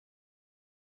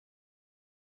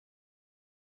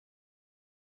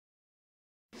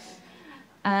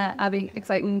Abbie,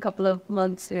 exciting couple of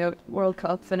months, World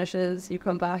Cup finishes, you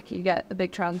come back, you get a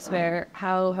big transfer.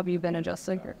 How have you been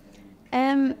adjusting?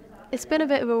 It's been a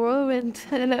bit of a whirlwind,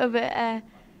 a little bit.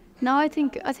 No, I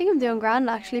think I'm doing grand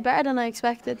actually, better than I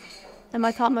expected.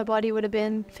 I thought my body would have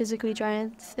been physically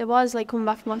drained. It was like coming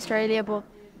back from Australia, but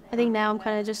I think now I'm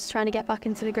kind of just trying to get back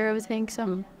into the groove of things.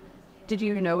 So. Did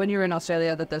you know when you were in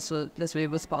Australia that this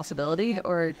move was a possibility,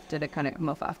 or did it kind of come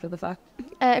up after the fact?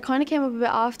 It kind of came up a bit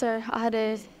after. I had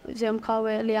a Zoom call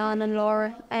with Leanne and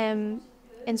Laura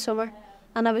in summer,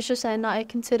 and I was just saying that I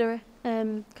consider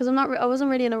it because I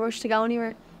wasn't really in a rush to go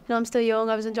anywhere. I'm still young.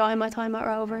 I was enjoying my time at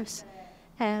Rovers,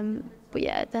 but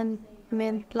yeah, then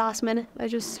last minute I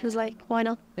just was like, why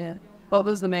not? Yeah. What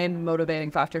was the main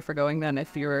motivating factor for going then?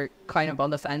 If you were kind of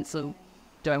on the fence of,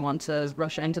 do I want to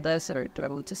rush into this or do I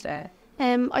want to stay?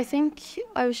 I think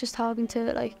I was just talking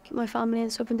to like my family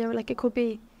and stuff, and they were like, it could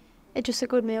be just a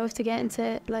good move to get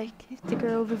into like the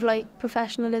groove of like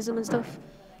professionalism and stuff.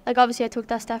 Like obviously I took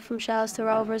that step from Shells to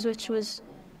Rovers, which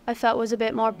I felt was a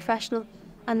bit more professional,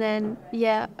 and then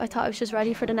I thought I was just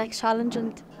ready for the next challenge,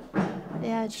 and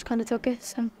I just kind of took it.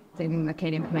 So thinking the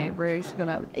Canadian Plate Rouge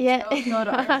gonna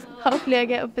hopefully I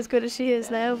get up as good as she is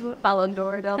now. But Ballon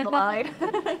d'Or down the line.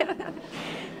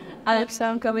 And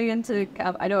so coming into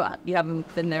camp, I know you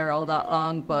haven't been there all that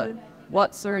long, but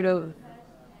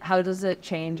how does it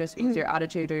change your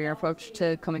attitude or your approach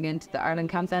to coming into the Ireland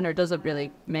camp then, or does it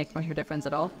really make much of a difference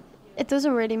at all? It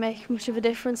doesn't really make much of a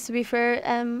difference, to be fair.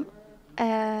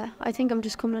 I think I'm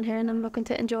just coming in here and I'm looking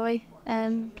to enjoy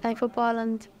playing football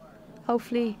and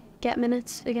hopefully get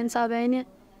minutes against Albania.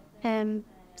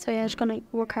 Just gonna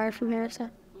work hard from here.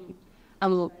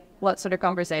 So. What sort of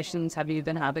conversations have you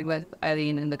been having with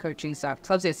Eileen and the coaching staff?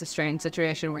 Because obviously it's a strange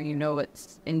situation where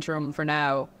it's interim for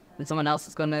now and someone else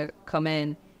is going to come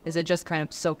in. Is it just kind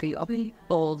of soaking up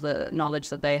all the knowledge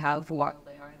that they have while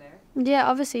they are there? Yeah,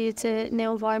 obviously it's a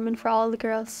new environment for all the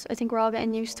girls. I think we're all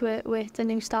getting used to it with the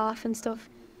new staff and stuff.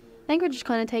 I think we're just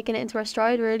kind of taking it into our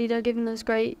stride really. They're giving us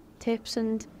great tips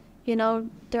and,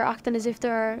 they're acting as if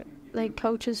they're like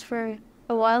coaches for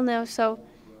a while now. So,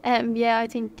 I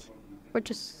think we're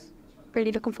just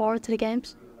really looking forward to the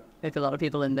games. There's a lot of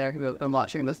people in there who have been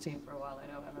watching this team for a while, I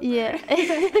know. Yeah.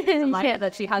 It's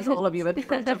that she has all of you in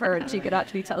front of her and she could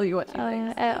actually tell you what she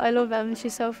thinks. I love Emma,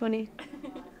 she's so funny.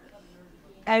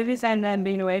 How have you found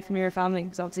being away from your family?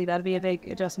 Because obviously that'd be a big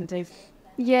adjustment too.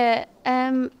 Yeah,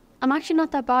 I'm actually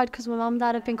not that bad because my mum and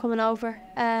dad have been coming over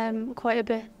quite a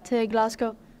bit to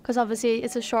Glasgow because obviously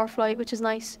it's a short flight, which is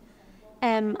nice.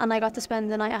 And I got to spend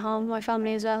the night at home with my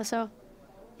family as well, so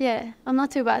yeah, I'm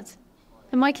not too bad.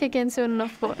 It might kick in soon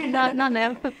enough, but not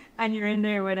now. And you're in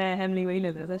there with Emily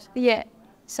Whelan, is it? Yeah,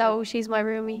 so she's my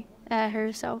roomie,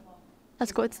 so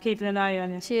that's good. Keeping an eye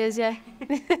on you. She is, yeah.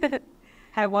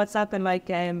 What's that been like,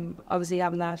 obviously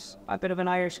having that a bit of an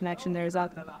Irish connection there, is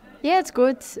that? Yeah, it's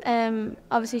good.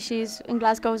 Obviously she's in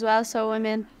Glasgow as well, so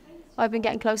I've been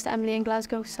getting close to Emily in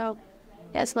Glasgow, so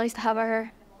yeah, it's nice to have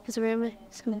her as a roomie.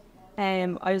 So.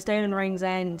 I was down in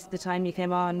Ringsend the time you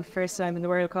came on, first time in the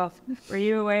World Cup. Were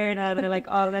you aware that like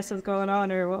all this was going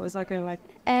on, or what was that kind of like?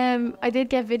 I did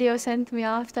get video sent to me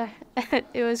after.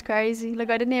 It was crazy. Like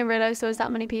I didn't even realise there was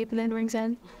that many people in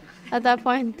Ringsend at that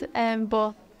point.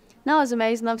 But no, it was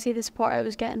amazing. Obviously the support I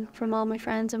was getting from all my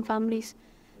friends and families.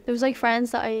 There was like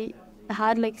friends that I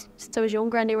had like since I was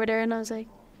younger and they were there, and I was like,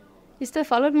 you still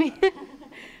followed me.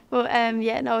 But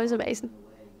it was amazing.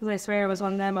 I swear it was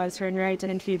one of them. I was turning around to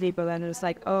interview people and it was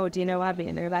like, oh, do you know Abbie?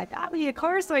 And they're like, Abbie, of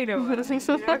course I know.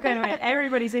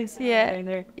 Everybody seems to be down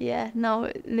there. Yeah,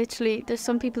 no, literally, there's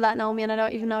some people that know me and I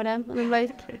don't even know them. And I'm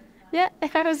like, yeah,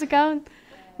 how's it going?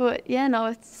 But yeah, no,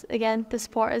 it's, again, the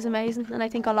support is amazing and I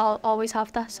think I'll always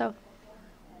have that, so.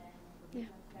 Yeah.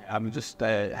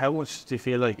 How much do you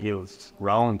feel like you've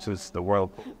grown since the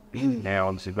World Cup? Now,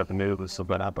 obviously, you've got the move and stuff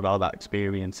like that, but all that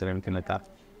experience and everything like that.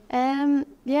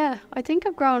 Yeah, I think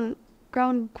I've grown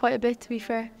quite a bit, to be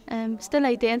fair. Still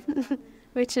 18,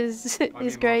 which is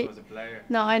great. As a player.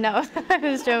 No, I know. I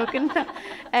was joking.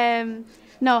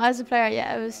 No, as a player,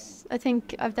 yeah, I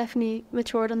think I've definitely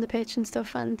matured on the pitch and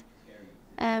stuff, and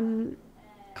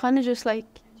kind of just like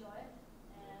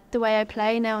the way I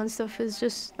play now and stuff is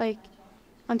just like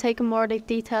I'm taking more like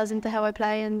details into how I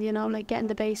play and like getting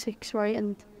the basics right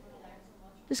and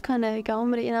just kind of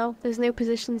going with it, There's new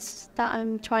positions that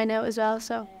I'm trying out as well,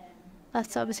 so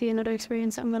that's obviously another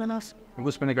experience that I'm going to have. It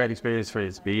must have been a great experience for you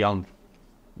to be on,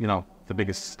 the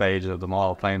biggest stage of them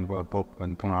all, playing the World Cup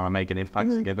and coming on and making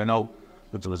impacts again. I know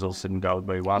that the results didn't go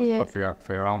very well, but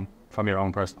from your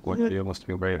own personal point of view, it must have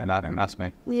been great, and that's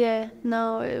me. Yeah,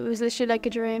 no, it was literally like a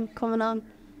dream coming on.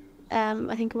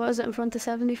 I think it was in front of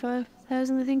 75,000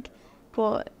 5,000, I think.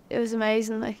 But it was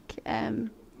amazing. Like,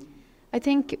 I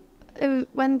think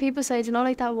when people say, you know,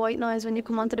 like that white noise when you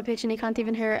come onto the pitch and you can't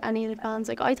even hear any of the fans,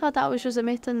 like I thought that was just a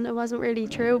myth and it wasn't really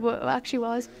true, but it actually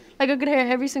was. Like I could hear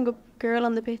every single girl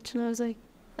on the pitch and I was like,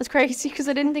 that's crazy, because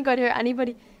I didn't think I'd hear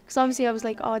anybody. Because obviously I was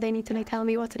like, oh, they need to like tell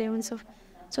me what to do and stuff.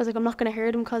 So I was like, I'm not going to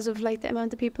hear them because of like the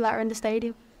amount of people that are in the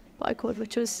stadium. But I could,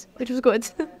 which was good.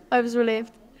 I was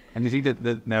relieved. And you think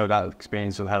that now that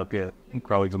experience will help you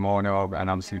grow even more now, and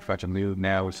obviously fresh and new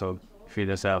now, so feel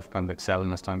yourself kind of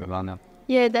excelling as time goes on now?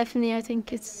 Yeah, definitely. I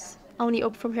think it's only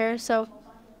up from here. So,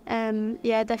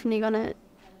 yeah, definitely gonna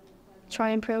try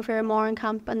and improve here more in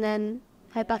camp, and then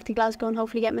head back to Glasgow and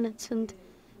hopefully get minutes and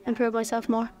improve myself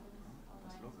more.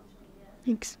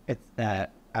 Thanks.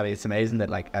 Abbie, it's amazing that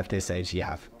like at this age you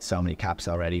have so many caps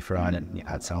already for Ireland and you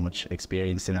had so much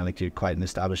experience. You know, like you're quite an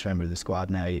established member of the squad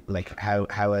now. Like how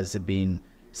has it been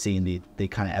seeing the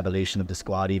kind of evolution of the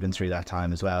squad even through that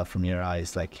time as well from your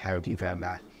eyes? Like how have you found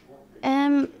that?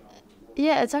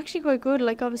 Yeah, it's actually quite good.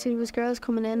 Like obviously there was girls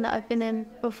coming in that I've been in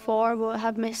before but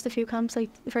have missed a few camps. Like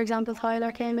for example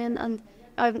Tyler came in and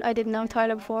I didn't know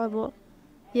Tyler before, but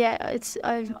yeah,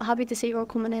 I'm happy to see her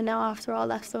coming in now after all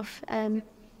that stuff.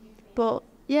 But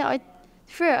yeah, I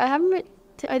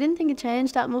didn't think it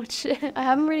changed that much. I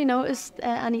haven't really noticed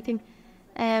anything.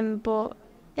 But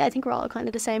yeah, I think we're all kind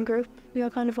of the same group. We all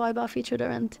kind of vibe off each other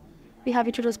and we have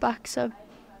each other's back. So.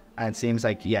 And it seems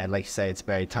like, yeah, like you say, it's a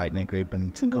very tight-knit group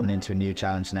and coming into a new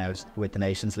challenge now with the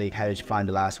Nations League. How did you find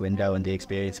the last window and the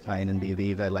experience playing in the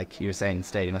Aviva? Like you were saying,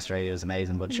 Stadium Australia was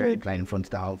amazing, but sure, playing in front of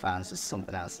the home fans is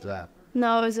something else as well.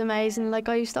 No, it was amazing. Like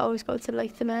I used to always go to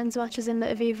like the men's matches in the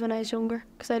Aviva when I was younger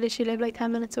because I literally lived like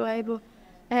 10 minutes away. But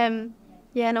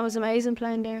yeah, no, it was amazing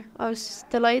playing there. I was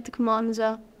delighted to come on as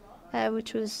well,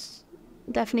 which was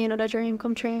definitely another dream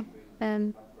come true.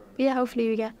 But yeah, hopefully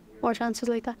we get more chances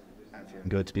like that.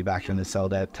 Good to be back in the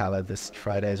sold-out Tala this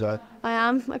Friday as well. I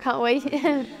am. I can't wait.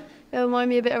 It'll remind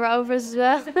me a bit of Rovers as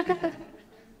well.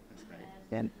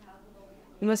 Yeah.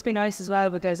 It must be nice as well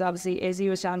because obviously Izzy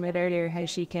was chatting about earlier how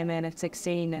she came in at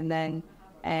 16 and then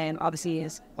obviously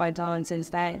has went on since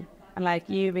then. And like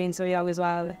you being so young as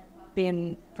well,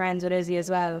 being friends with Izzy as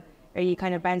well, are you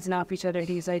kind of bouncing off each other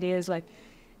these ideas? Like,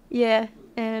 yeah.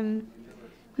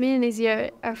 Me and Izzy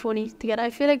are funny together. I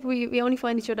feel like we only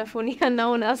find each other funny and no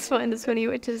one else finds us funny,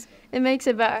 it makes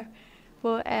it better.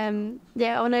 But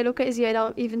yeah, when I look at Izzy, I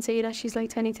don't even see that she's like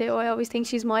 22. I always think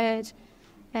she's my age.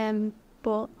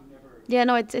 But yeah,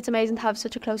 no, it's amazing to have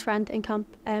such a close friend in camp.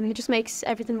 It just makes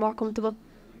everything more comfortable,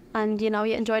 and you know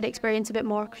you enjoy the experience a bit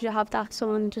more because you have that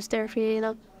someone just there for you, you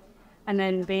know. And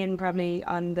then being probably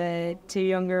on the two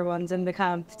younger ones in the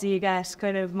camp, do you get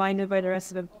kind of minded by the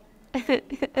rest of them?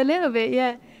 A little bit,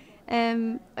 yeah.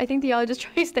 I think they all just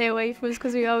try to stay away from us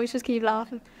because we always just keep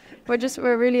laughing.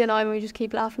 We're really annoying when we just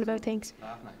keep laughing about things.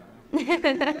 You're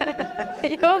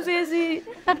busy.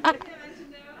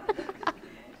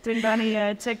 Doing any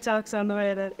TikToks on the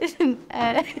way then?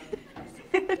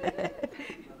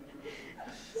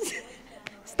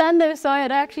 Stand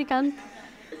outside, I actually can't.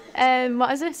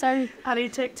 What is it? Sorry. Any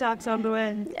TikToks on the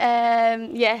way?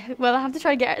 Yeah, well I have to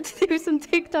try to get her to do some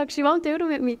TikToks. She won't do them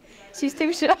with me. She's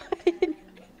too shy.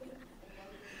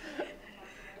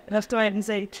 We'll have to wait and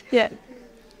see. Yeah.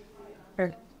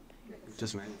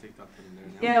 Just made a TikTok for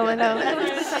them. Yeah, well,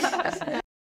 I know.